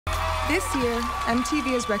This year,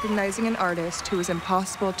 MTV is recognizing an artist who is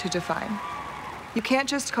impossible to define. You can't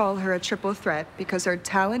just call her a triple threat because her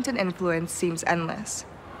talent and influence seems endless.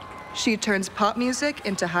 She turns pop music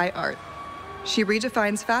into high art. She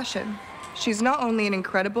redefines fashion. She's not only an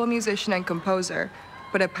incredible musician and composer,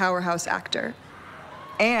 but a powerhouse actor.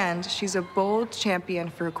 And she's a bold champion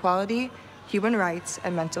for equality, human rights,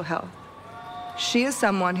 and mental health. She is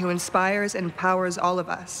someone who inspires and empowers all of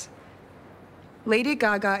us. Lady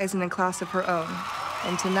Gaga is in a class of her own,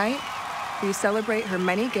 and tonight, we celebrate her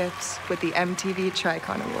many gifts with the MTV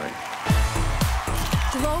Tricon Award.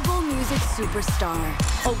 Global music superstar,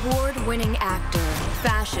 award-winning actor,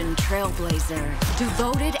 fashion trailblazer,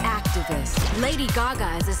 devoted activist, Lady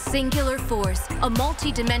Gaga is a singular force, a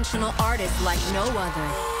multi-dimensional artist like no other.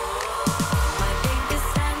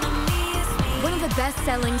 One of the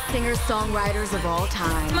best-selling singer-songwriters of all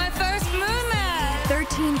time. My first movement!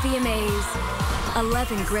 13 VMAs,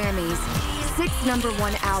 11 Grammys, 6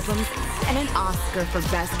 #1 albums, and an Oscar for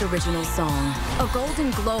Best Original Song. A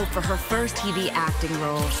Golden Globe for her first TV acting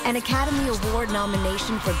role. An Academy Award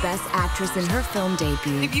nomination for Best Actress in her film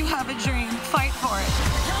debut. If you have a dream, fight for it.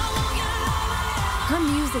 Her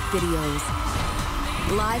music videos,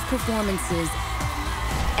 live performances,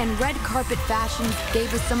 and red carpet fashions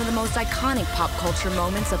gave us some of the most iconic pop culture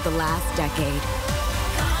moments of the last decade.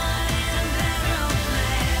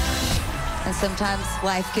 And sometimes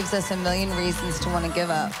life gives us a million reasons to want to give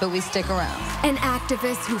up, but we stick around. An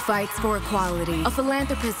activist who fights for equality. A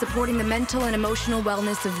philanthropist supporting the mental and emotional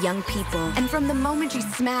wellness of young people. And from the moment she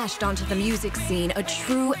smashed onto the music scene, a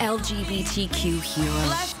true LGBTQ hero.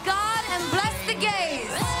 Bless God and bless the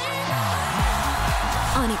gays.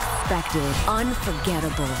 Unexpected,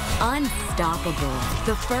 unforgettable, unstoppable.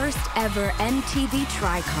 The first ever MTV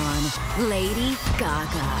Tricon, Lady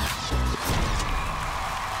Gaga.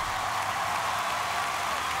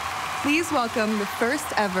 Please welcome the first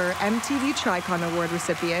ever MTV Tricon Award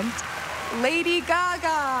recipient, Lady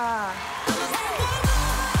Gaga.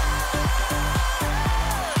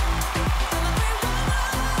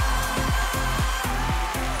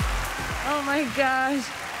 Oh my gosh.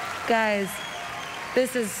 Guys,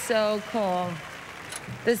 this is so cool.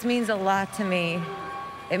 This means a lot to me.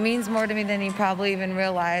 It means more to me than you probably even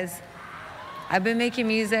realize. I've been making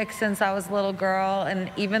music since I was a little girl, and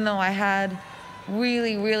even though I had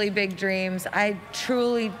really, really big dreams, I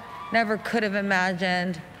truly never could have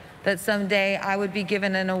imagined that someday I would be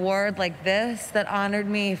given an award like this that honored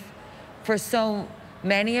me for so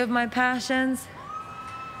many of my passions.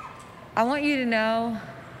 I want you to know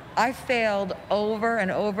I failed over and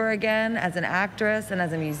over again as an actress and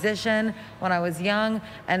as a musician when I was young,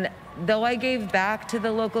 and though I gave back to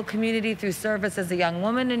the local community through service as a young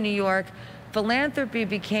woman in New York, philanthropy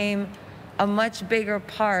became a much bigger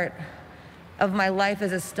part of my life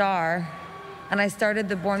as a star, and I started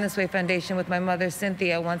the Born This Way Foundation with my mother,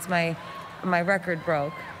 Cynthia, once my record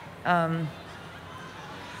broke. I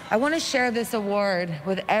want to share this award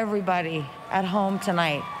with everybody at home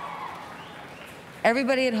tonight.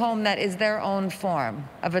 Everybody at home that is their own form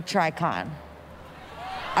of a tricon.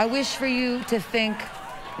 I wish for you to think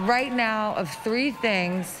right now of 3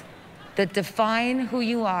 things that define who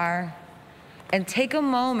you are, and take a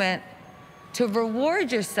moment to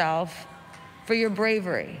reward yourself for your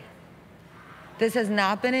bravery. This has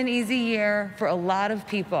not been an easy year for a lot of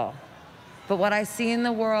people, but what I see in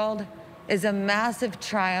the world is a massive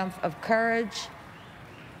triumph of courage.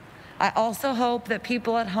 I also hope that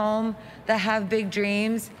people at home that have big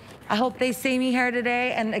dreams, I hope they see me here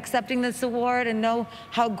today and accepting this award and know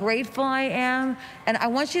how grateful I am. And I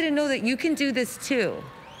want you to know that you can do this too.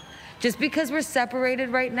 Just because we're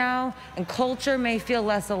separated right now and culture may feel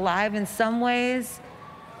less alive in some ways,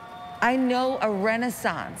 I know a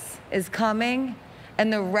renaissance is coming,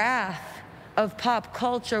 and the wrath of pop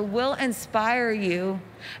culture will inspire you,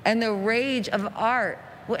 and the rage of art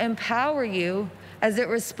will empower you as it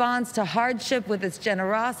responds to hardship with its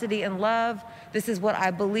generosity and love. This is what I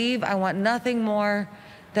believe. I want nothing more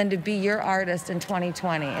than to be your artist in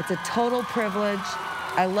 2020. It's a total privilege.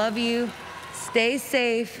 I love you. Stay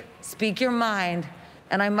safe, speak your mind,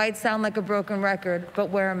 and I might sound like a broken record, but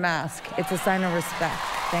wear a mask. It's a sign of respect.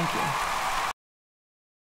 Thank you.